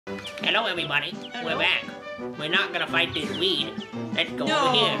Hello, everybody. Hello. We're back. We're not gonna fight this weed. Let's go No,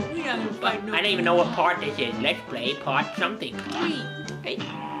 over here. we're not gonna fight no I don't even know what part this is. Let's play part something. 3. Hey.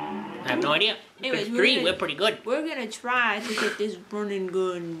 I have no idea. Anyways, If it's 3, we're pretty good. We're gonna try to get this running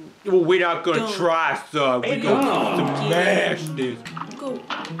gun. Well, we're not gonna Don't. try, son. We're gonna smash this. Go,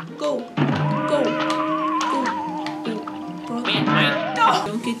 go, go, go, go. Man, man. No!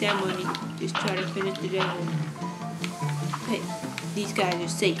 Don't get that money. Just try to finish the day. Hey, these guys are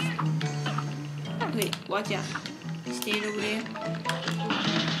safe. Wait, watch out. Stand over there.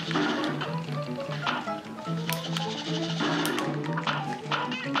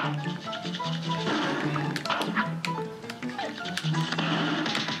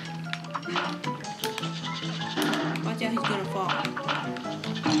 Watch out, he's gonna fall.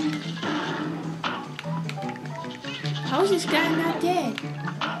 How is this guy not dead?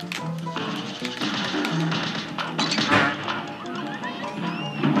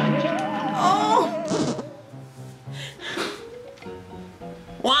 Oh!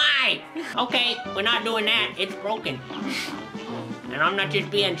 Why? Okay, we're not doing that. It's broken. And I'm not just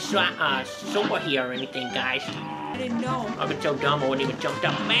being super here or anything, guys. I didn't know. I've been so dumb I wouldn't even jumped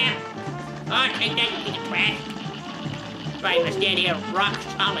up. Man! Oh, take that, you piece of trash. If I even stand here rock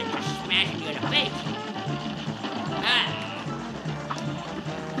solid, just smashing you in the face. Ah!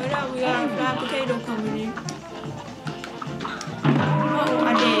 Wait up, we got a fried potato coming in. Oh,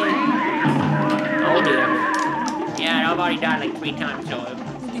 I did. Oh dear. Yeah, I've already died like 3 times, so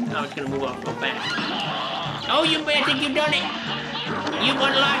I was gonna move off real fast. Oh, you man, think you've done it? You've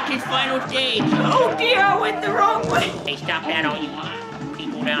unlocked his final stage. Oh dear, I went the wrong way. Hey, stop that, all you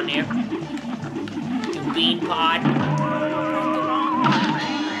people down there. You bean pod.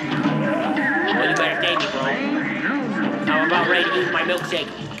 Well, you better save me, bro. I'm about ready to use my milkshake.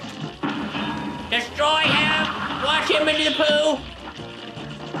 Destroy him! Wash him into the poo!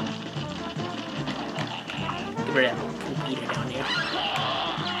 Get rid of that poop eater down there.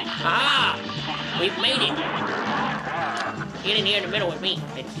 Ah! We've made it! Get in here in the middle with me.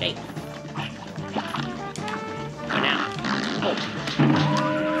 It's safe. Go now. Oh.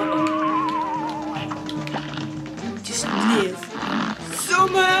 Just live.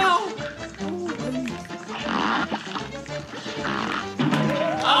 Somehow!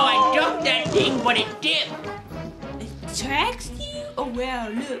 Oh, I dumped that thing, but it dipped! It tracks you? Oh wow,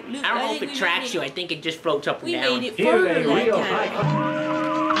 look. I don't know if it tracks you. I think it just floats up and We down. made it further that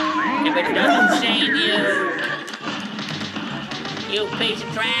time. If it doesn't save you piece of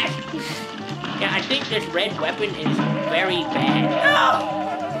trash. Yeah, I think this red weapon is very bad.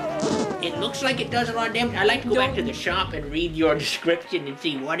 No! It looks like it does a lot of damage. I like to go back to the shop and read your description and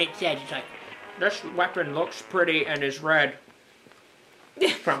see what it says. It's like, this weapon looks pretty and is red.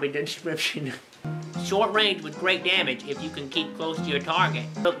 Probably the description. Short range with great damage if you can keep close to your target.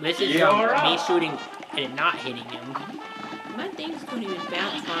 Look, this is me shooting and not hitting him. My things don't even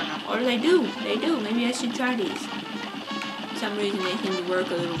bounce far enough. Or they do. They do. Maybe I should try these. For some reason they seem to work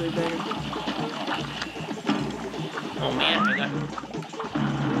a little bit better. Oh man, I got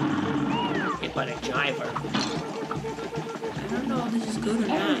hit by the driver. I don't know if this is good or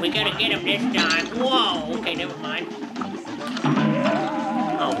not. We gotta get him this time. Whoa! Okay, never mind.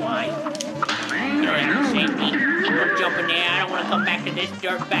 Oh, why? You don't have to save me. I'm jumping there. I don't want to come back to this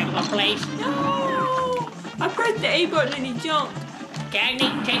dirt bag of a place. No! I pressed the A button and he jumped.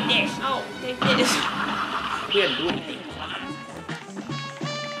 Cagney, take this. Oh, take this. We didn't do anything.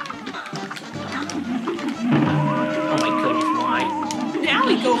 Oh my goodness, why? Now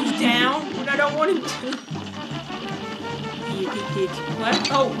he goes down when I don't want him to. What?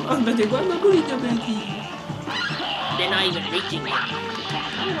 Oh, I'm gonna say, what am I going to do? They're not even reaching me.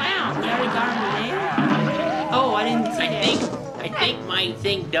 Oh wow, we already got him there. Oh, I didn't see that. I think my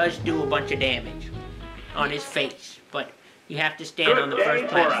thing does do a bunch of damage on his face, but you have to stand on the first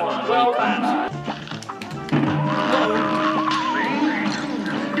platform when he comes.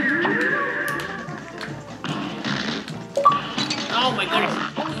 Oh my goodness.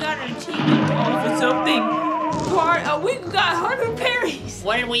 We got an achievement for something. We got 100 parries.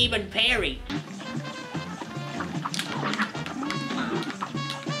 What did we even parry?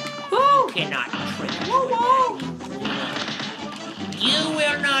 Whoa! You cannot trick us. Whoa, whoa! You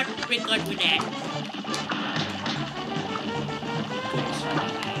will not trick us with that.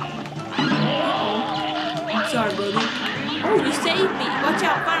 I'm sorry, brother. Oh, you saved me. Watch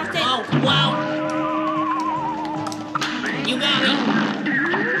out, final stage. Oh, wow. You got me.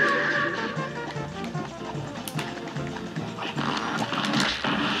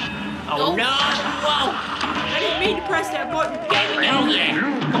 Oh, no. Whoa. I didn't mean to press that button. Oh, yeah.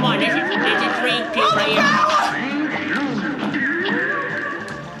 Come on, this is 3 kill right here.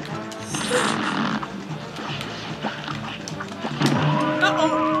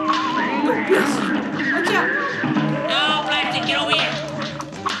 Uh-oh. Watch out. No, Plastic, get over here.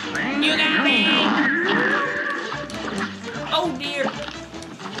 You got me. Oh dear.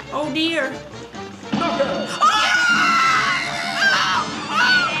 Oh dear.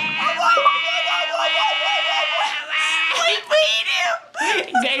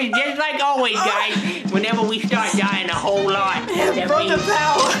 Just like always, guys, whenever we start dying a whole lot,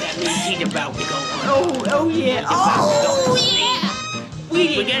 that means he's about to go on. Oh yeah. Oh yeah.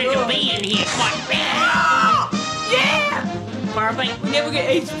 We're gonna be in here. Come on. Yeah. Perfect. We never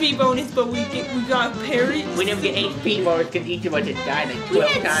get HP bonus, but we got parries. We never get HP bonus because each of us has died like 12 We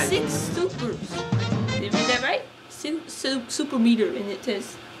had times. 6 supers. Is that right? Super meter, and it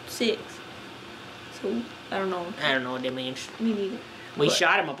says 6. So I don't know. I don't know what that means. Me neither. We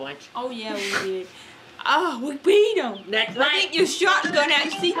shot him a bunch. Oh yeah, we did. Oh, we beat him. That's I right. think your shotgun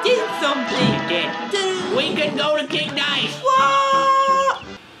actually did something. It did. We can go to King Dice. What?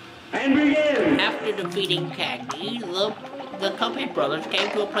 And begin! After defeating Cagney, the Cuphead brothers came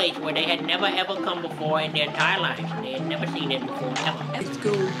to a place where they had never ever come before in their entire lives. They had never seen it before, ever. Let's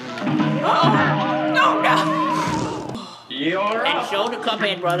go. Uh-oh. No. You're And up! so the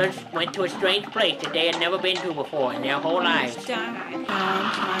Cuphead brothers went to a strange place that they had never been to before in their whole lives. Fine.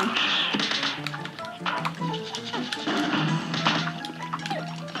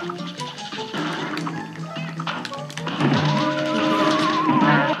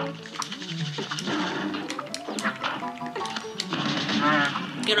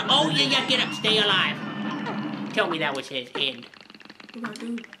 Get up. Oh, yeah, get up. Stay alive. Tell me that was his end. What do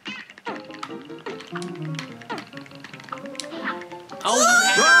I do? Oh,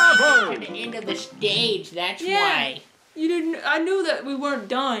 you had to make it to the end of the stage. That's why. You didn't. I knew that we weren't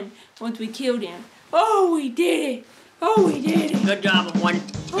done once we killed him. Oh, we did it. Oh, we did it. Good job, everyone.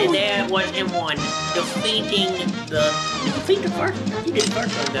 And there it was in one. Defeating the... You defeat the first? You did the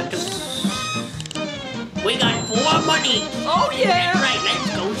first one, done too. We got 4 money. Oh, yeah. That's right. Let's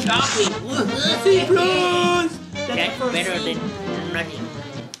go shopping. C plus. That's better than nothing.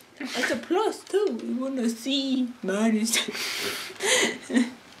 That's a plus too. We want a C minus.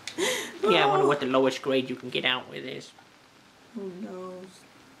 Yeah, I wonder what the lowest grade you can get out with is. Who knows?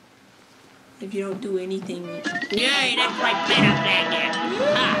 If you don't do anything. Yay, that's right, better than that.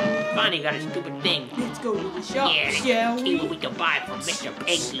 Ah, finally got a stupid thing. Let's go to the shop, Yeah, shall let's see what we? we can buy from Mr.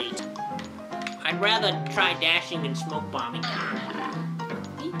 Paisley. I'd rather try dashing than smoke bombing.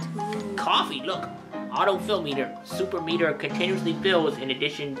 Me too. Coffee, look. Autofill meter. Super meter continuously fills in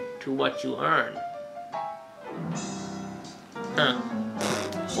addition to what you earn. Huh.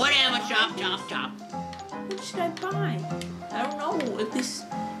 Whatever, chop. What should I buy? I don't know. If this,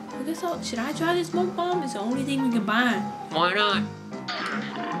 I guess should I try this smoke bomb? It's the only thing we can buy. Why not?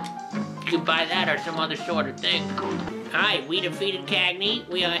 You can buy that or some other sort of thing. Alright, we defeated Cagney.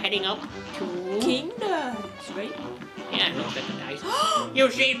 We are heading up to... King Dice, right? Yeah, it looks like a dice. You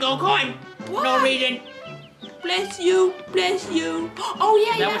see, go coin! What? No reason. Bless you, bless you. Oh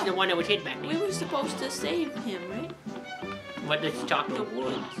yeah, That was the one that was hit back We there. were supposed to save him, right? What does he talk The to?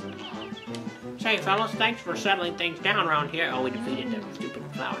 woods. Say, fellas, thanks for settling things down around here. Oh, we defeated that stupid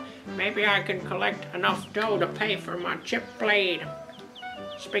flower. Maybe I can collect enough dough to pay for my chip blade.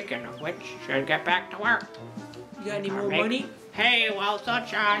 Speaking of which, should get back to work. You got any more Make- money? Hey, well,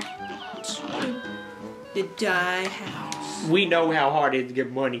 sunshine. The die house. We know how hard it is to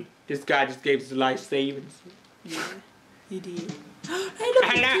get money. This guy just gave us life savings. Yeah, he did. Hey, look,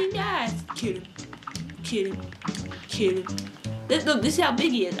 Hello. King Dice. Kill him. Kill him. Kill him. Look, this is how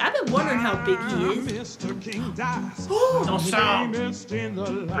big he is. I've been wondering how big he is. Mr. King Dice. No sound. Famous in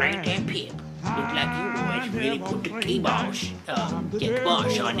the Right land. there, Pip. Look like you boys really put the kibosh,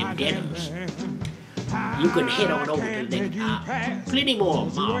 kibosh on them dinners. You can head on over to the plenty more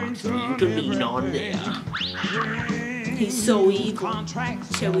marks for you to lean on there. He's so evil.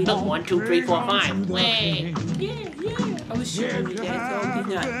 Shall we Look, go? 1, 2, 3, 4, 5. Way. Yeah. I was showing you that, so I hope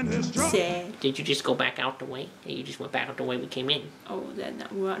he's not sad. Did you just go back out the way? You just went back out the way we came in. Oh, is that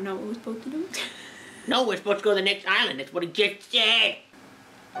not what we're supposed to do? No, we're supposed to go to the next island. That's what he just said.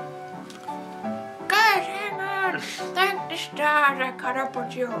 Guys, hang on. Thank the stars I caught up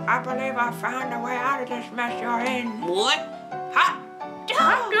with you. I believe I found a way out of this mess you're in. What? Hot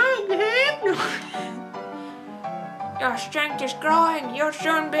dog! Your strength is growing. You'll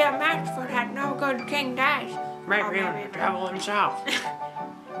soon be a match for that no-good King Dice. Maybe even the devil himself.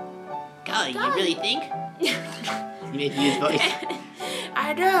 Golly, you really think? You made his voice.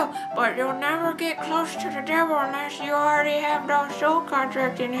 I do, but you'll never get close to the devil unless you already have those soul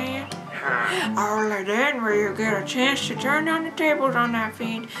contracts in hand. Only then will you get a chance to turn on the tables on that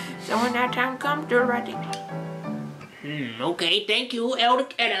fiend. So when that time comes, you're ready. Okay, thank you, Elder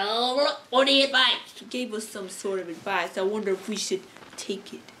Kettle, for the advice. He gave us some sort of advice. I wonder if we should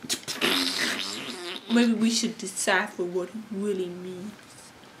take it. Maybe we should decipher what it really means.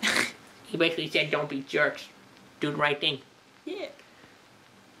 He basically said, don't be jerks. Do the right thing. Yeah.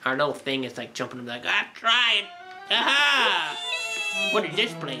 Our little thing is like jumping and be like, I'm trying. Aha! What is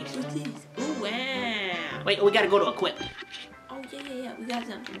this place? What's this? Oh, wow. Wait, we gotta go to equip. Oh, yeah. We got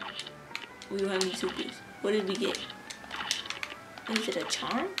something. We don't have any supers. What did we get? Is it a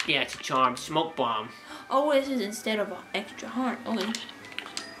charm? Yeah, it's a charm. Smoke bomb. Oh, this is instead of an extra heart. Okay.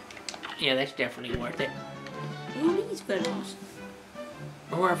 Yeah, that's definitely worth it. Who are these fellows?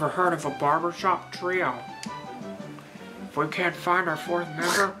 Who ever heard of a barbershop trio? If we can't find our fourth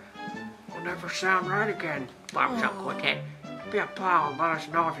member, we'll never sound right again. Barbershop quartet. Be a pal and let us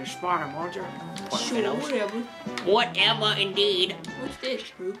know if you spot him, won't you? Sure, whatever. Whatever, indeed. What's this,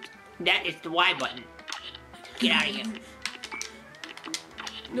 Fruit? That is the Y button. Get out of here.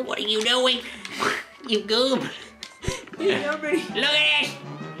 What are you doing? You goob. Look at this.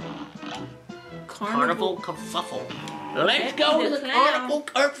 Carnival kerfuffle. Let's go to the carnival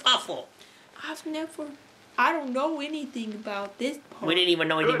kerfuffle. I don't know anything about this part. We didn't even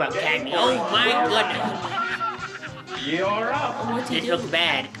know anything about Cagney. Oh my goodness. You're up. What's he This doing? looks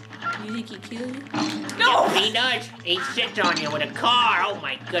bad. You think he killed you? No! He does. He sits on you with a car. Oh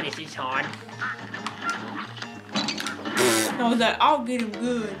my goodness, it's hard. I was like, I'll get him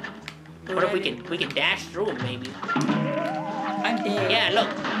good. What if we can dash through him maybe? I'm dead. Yeah, look.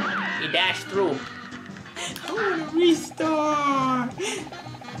 You dash through. I want to restart.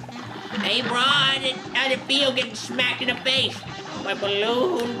 Hey, bro, how did it feel getting smacked in the face by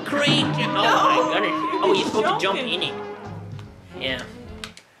balloon creature? Oh my goodness. Oh, you're supposed to jump in it. Yeah.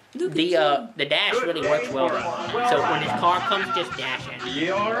 Look The dash really works well though. So when his car comes, just dash in.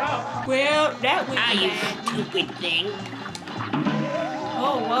 You're up. Well, that went Ah, you bad. stupid thing.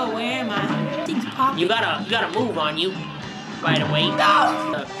 Oh, whoa, where am I? Things popping. You gotta move on you. By the way,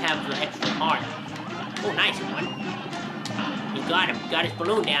 have the extra heart. Oh, nice one. You got him. Got his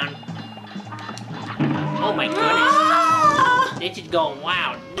balloon down. Oh my goodness. Ah! This is going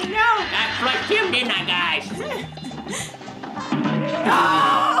wild. No! I flushed him, didn't I, guys?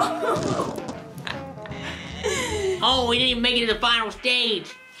 Oh, we didn't even make it to the final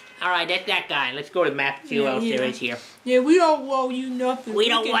stage. Alright, that's that guy. Let's go to the map and see who else there is here. Yeah, we don't owe you nothing. We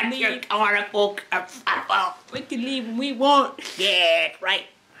don't can want leave. your carnival kerfuffle. We can leave when we want. Yeah, right.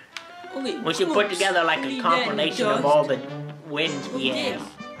 Okay, We should put together like a leave that in compilation dust. of all the wins we What's have.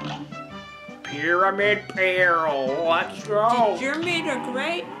 this? Pyramid Peril, let's go. The German are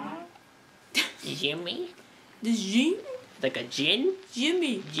great. Jimmy? The Jim? Like a gin?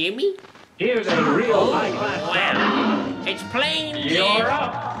 Jimmy. Jimmy? Here's a real high-class Wow. It's plain battle. gin. You're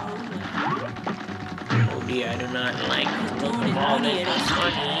up. Oh dear, I do not like the look Doing of it all money this at us.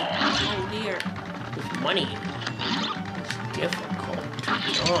 money. Oh dear. This money is difficult to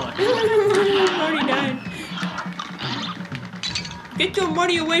dodge. Money dying. Get your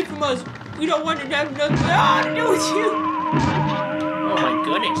money away from us. We don't want to have nothing to do with you. Oh my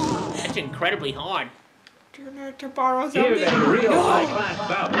goodness. That's incredibly hard. Do you need to borrow something? Here's a real high-class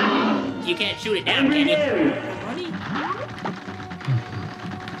battle. You can't shoot it down, And can you? begin. Money?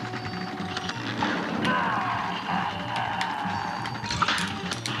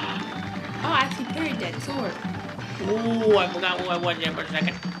 Oh, I actually parried that sword. Ooh, I forgot who I was there for a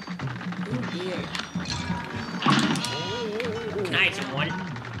second. Oh dear. Nice one.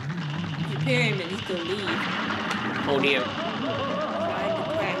 If you parry him and he's gonna leave. Oh dear. Trying to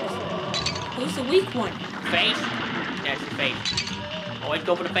practice. Who's the weak one? Face? That's the face. Always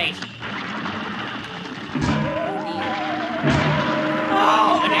go for the face.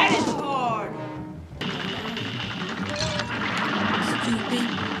 Oh, that is hard. Stupid.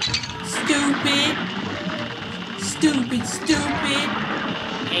 Stupid. Stupid, stupid.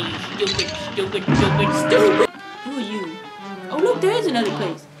 Hey, you stupid. Stupid. Who are you? Oh, look, there's another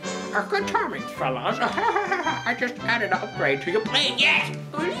place. Good timing, fellas. I just added an upgrade to your Play yes!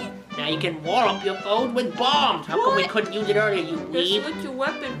 Really? Now you can wall up your foes with bombs. How come we What? couldn't use it earlier, you Just weeb? switch your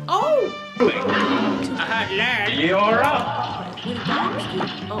weapon. Oh! Lad. You're up. Where the bombs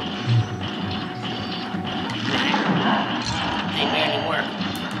go? Oh. They barely work.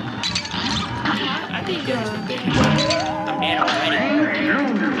 I think, I'm dead already.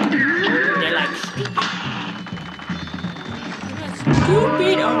 They're like stupid.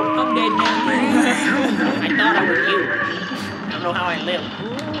 stupid. Oh, I'm dead now. I thought I was you. I don't know how I live.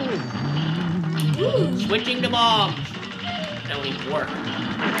 Switching to bombs. That don't even work.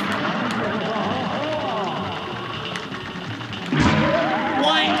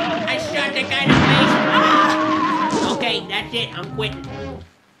 What? I shot the guy in the face. Ah! Okay, that's it. I'm quitting.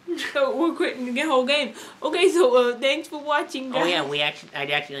 So we're quitting the whole game. Okay, so thanks for watching, guys. Oh yeah,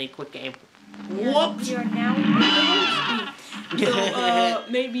 I accidentally quit game. Whoops. We are now in the home screen. So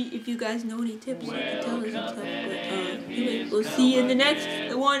maybe if you guys know any tips, you can tell us and stuff. But anyway, we'll see you in the next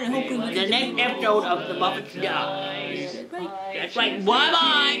one, and hopefully we The next episode of the Muffet Show. That's right. That's right.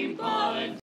 Bye bye.